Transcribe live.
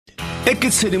e ke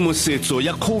tshedimosetso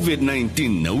ya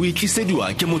COVID-19 o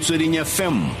itlisediwa ke Motsweding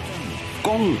FM.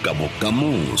 Konka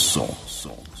bokamoso.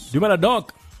 Dumela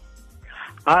doc.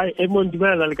 Ai emon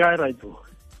dumela le kae raito.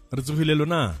 Re tsogile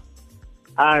lona.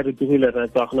 Re tsogile ra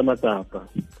tswa gona matsapa.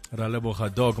 Ra leboga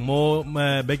doc mo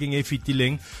baking e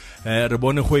fitileng re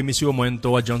bone go emisiwa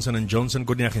moento wa Johnson & Johnson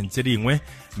go dinageng tse dingwe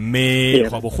mme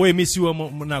go emisiwa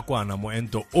mo nakwana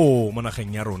moento o mo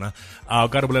nageng ya rona a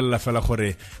ka re bolelela fela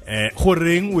gore go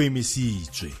reng o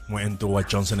emisitswe moento wa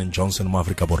Johnson & Johnson mo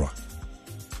Afrika Borwa.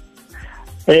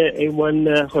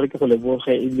 One gore ke go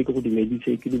leboga e le go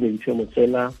dumedise mo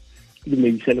tsela le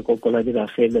medise le kokola di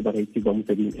ragele ba re itse ba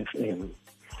Motsweding FM.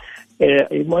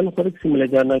 One gore ke simole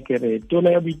jana ke re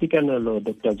tona ya Boitekanelo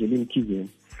Dr. Jelin Kize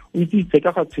o itse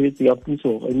ka ga tshwetso ya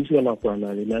puso go emisiwa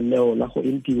nakwana lenaneo la go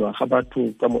entiwa ga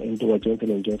batho ka moento wa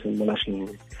Johnson & Johnson mo nageng.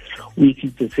 O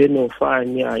itse seno fa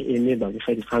nya ene ba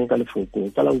ga dikgang ka lefoko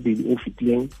ka la bobedi o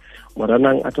fitileng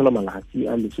moranang a thola malatsi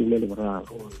a 13.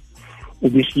 O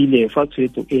begile fa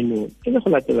tshwetso eno e le go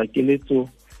latela keletso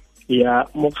ya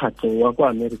mokgatlho wa kwa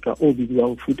Amerika o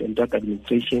bidiwang Food and Drug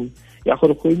Administration ya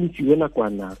gore go emisiwe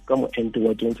nakwana ka moento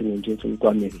wa Johnson & Johnson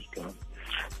kwa Amerika.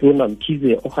 Tona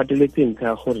Mkhize o gateletse ntlha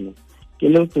ya gore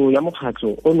keletso ya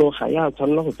mokgatlho ono ga ya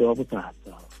tshwanela go tsewa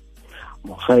botsatsa.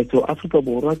 Mogaetso Afrika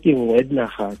Borwa ke nngwe ya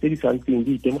dinaga tse di santseng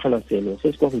di itemogela selo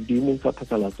se se kwa godimo sa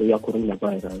phasalatso ya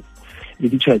coronavirus le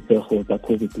ditshwaetsego tsa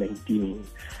COVID-19.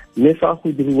 Mme fa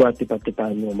go diriwa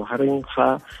tepatepano magareng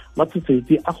ga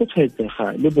matshosetsi a go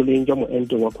tshwaetsega le boleng jwa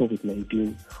moento wa COVID-19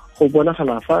 go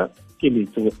bonagala fa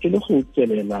keletso e le go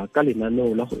tswelela ka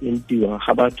lenaneo la go entiwa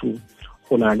ga batho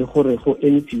go na le gore go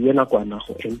emisiwe nakwana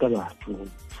go enta batho.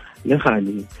 Le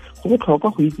gale go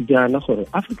botlhokwa go itse jaana gore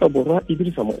Afrika Borwa e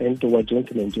dirisa moento wa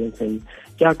Johnson & Johnson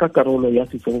jaaka karolo ya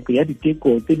sesonko ya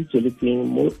diteko tse di tsweletseng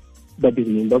mo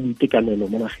badiring ba boitekanelo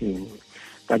mo nageng.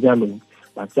 Ka jalo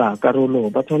ba tsa karolo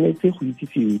ba tshwanetse go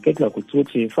itsisiwe ka dinako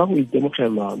tsotlhe fa go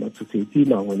itemogelwa matshosetsi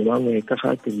mangwe le mangwe ka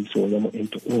ga tiriso ya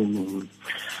moento ono.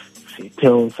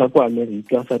 Setheo sa kwa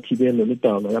Amerika sa Thibelo le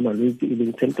Taolo ya Malwetsi e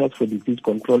leng Centers for Disease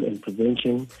Control and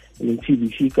Prevention e leng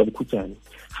CDC ka bokhutswane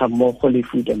ga mmogo le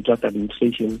Food and Drug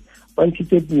Administration ba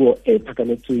ntshitse puo e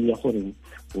tlhakanetsweng ya gore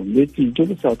bolwetsi jo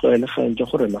bo sa tlwaelegang jwa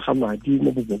gore ga madi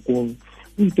mo bobokong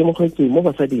bo itemogetswe mo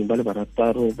basading ba le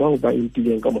barataro bao ba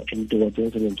entileng ka moento wa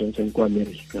Johnson & Johnson kwa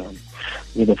Amerika.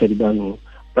 Mme basadi bano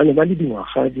ba ne ba le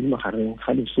dingwaga di le magareng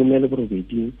ga 18 le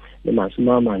 48.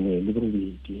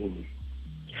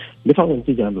 Le fa go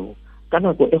ntse jalo ka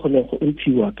nako e go ne go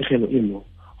entiwa pegelo eno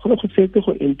go ne go setse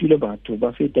go entile batho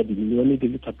ba feta dimilione di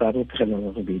le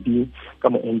 6.8 ka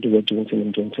moento wa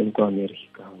Johnson & Johnson kwa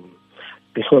Amerika.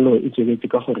 Pegelo e tsweletse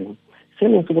ka gore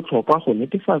seno se botlhokwa go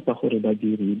netefatsa gore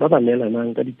badiri ba ba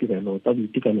neelanang ka ditirelo tsa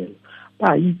boitekanelo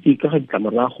ba itse ka ga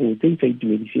ditlamorago tse di sa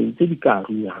itumediseng tse di ka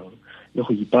runyang le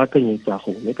go ipaakanyetsa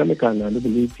go mekamekana le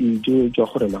bolwetsi jo jwa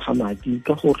gore ga madi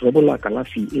ka go rebola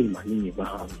kalafi e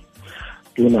maleba.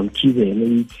 Tona Mkhize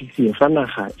le itsise fa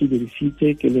naga e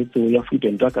dirisitse keletso ya Food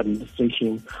and Drug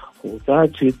Administration go tsa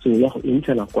tshwetso ya go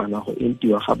emisa nakwana go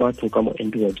entiwa ga batho ka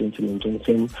moento wa Johnson &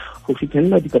 Johnson go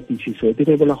fitlhelela dipatlisiso di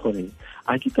rebola gore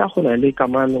a ke ka go na le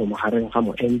kamano magareng ga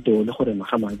moento le gore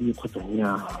ga madi kgotsa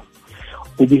nnyaa.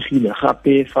 O begile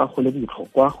gape fa go le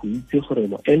botlhokwa go itse gore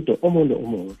moento o mongwe le o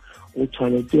mongwe o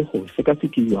tshwanetse go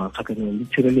sekasekiwa kgatlhanong le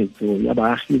tshireletso ya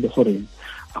baagi le gore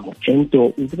a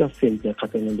moento o dira sentle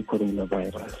kgatlhanong le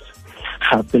coronavirus.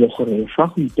 Gape le gore fa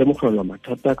go itemogelwa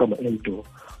mathata ka moento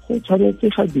go tshwanetse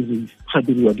ga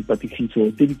diriwa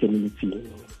dipatlisiso tse di tseneletseng.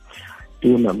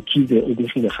 Tona Mkhize o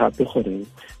digile gape gore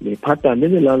lephata le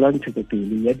le laolang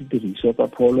ntshetsopele ya didiriswa tsa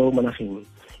pholo mo nageng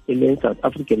e leng South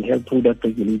African Health Product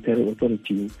Regulatory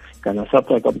Authority kana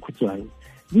SAPRA ka bokhutswane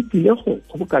di tlile go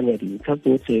kgobokanya dintlha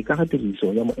tsotlhe ka ga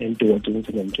tiriso ya moento wa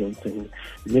Johnson & Johnson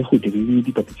le go dirile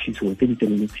dipatlisiso tse di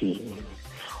tseneletseng.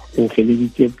 O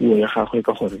feleditse puo ya gagwe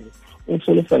ka gore o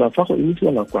solofela fa go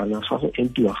emisiwa nakwana ga go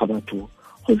entiwa ga batho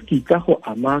go sekika go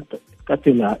ama ka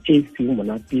tsela e seng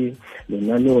monate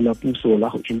lenaneo la puso la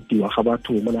go entiwa ga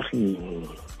batho mo nageng.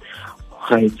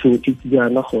 Gaetso e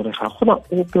tsiyana gore ga gona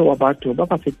ope wa batho ba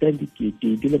ba fetang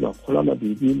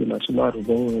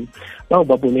 290 bao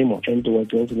ba bone moento wa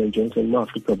Johnson & Johnson mo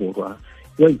Afrika Borwa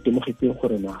yo itemogetseng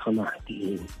gore ga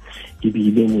madi.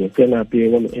 Ebile Moitseanape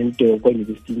wa moento kwa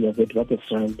University of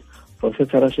Technology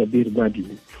Professor Shabir Madi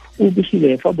o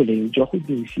begile fa boleng jwa go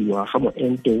dirisiwa ga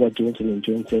moento wa Johnson &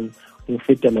 Johnson go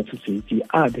feta matshosetsi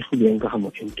a begilweng ka ga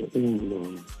moento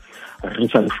ono. Re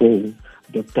sa foo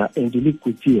Dr. Angelique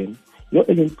Kutien yo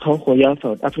e leng tlhogo ya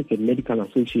South African Medical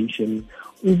Association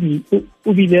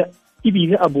o bile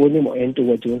ebile a bone moento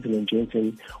wa Johnson &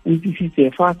 Johnson o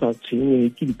itsisitse fa sa tshwenye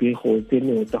ke dipego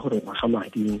tseno tsa gore ga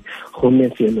madi gomme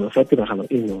seno sa tiragalo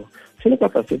eno se le ka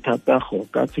tlase thata go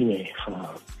ka tshwenyega.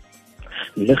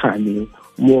 Le gale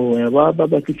mongwe wa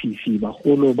batlisisi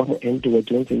bagolo ba moento wa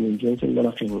Johnson & Johnson mo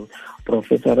nageng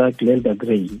Professor Glenda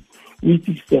Gray o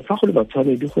itsisitse fa go le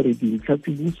batshwanedi gore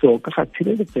dintlhatsibuso ka ga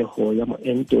tshireletsego ya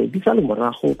moento di sa le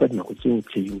morago ka dinako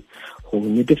tsotlhe go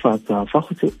netefatsa fa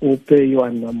go se ope yo a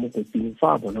nnang mo kotsing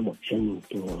fa a bona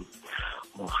moento.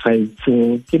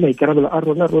 Mogaetso ke maikarabelo a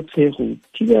rona rotlhe go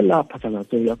thibela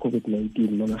phasalatso ya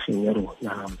COVID-19 mo nageng ya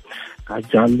rona. Ka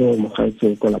jalo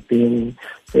mogaetso kwa lapeng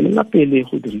tswelela pele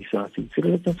go dirisa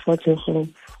setsireletsa sefatlhego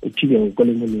o thibeng kwa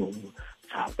lenyalong,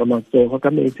 tlhapa matsogo ka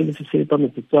metsi le sesepa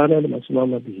metsotswana le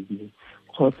 20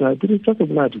 kgotsa dirisa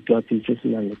sebolayaditwatsi se se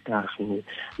nang le tagi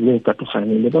mme o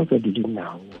katogane le ba sa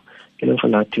didinao. Ke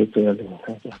legala theetso ya lena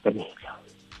ka metlha.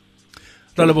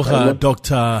 Ra leboga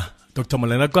Dr.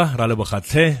 Molelekwa, ra leboga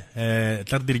tlhe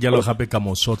tla re dirjalo gape ka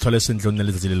moso tlhole sentle o nne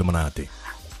letsatsi le le monate.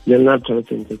 Le nna tlhole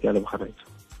sentle ke a leboga raitso.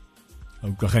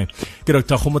 Okay. Ke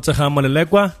Dr. Gomotsegang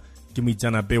Molelekwa ke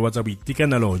Moitseanape wa tsa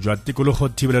Boitekanelo jwa Tikologo,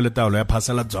 Thibelo le Taolo ya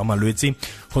Phasalatso ya Malwetsi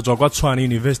go tswa kwa Tshwane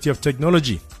University of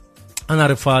Technology. Ana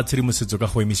re fa tshedimosetso ka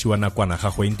go emisiwa nakwana ga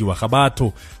go entiwa ga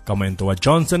batho ka moento wa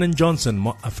Johnson & Johnson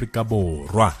mo Afrika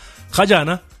Borwa. Ga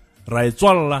jana ra e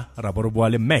tswalla ra boroboa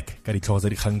le Mac ka ditlhogo tsa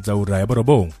dikgang tsa ura ya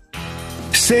borobong.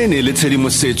 Se ne le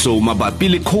tshedimosetso mabapi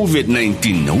le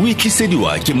COVID-19 o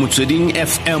ikisediwa ke Motsweding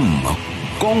FM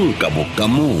konka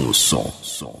bokamoso.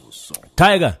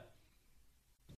 Tiger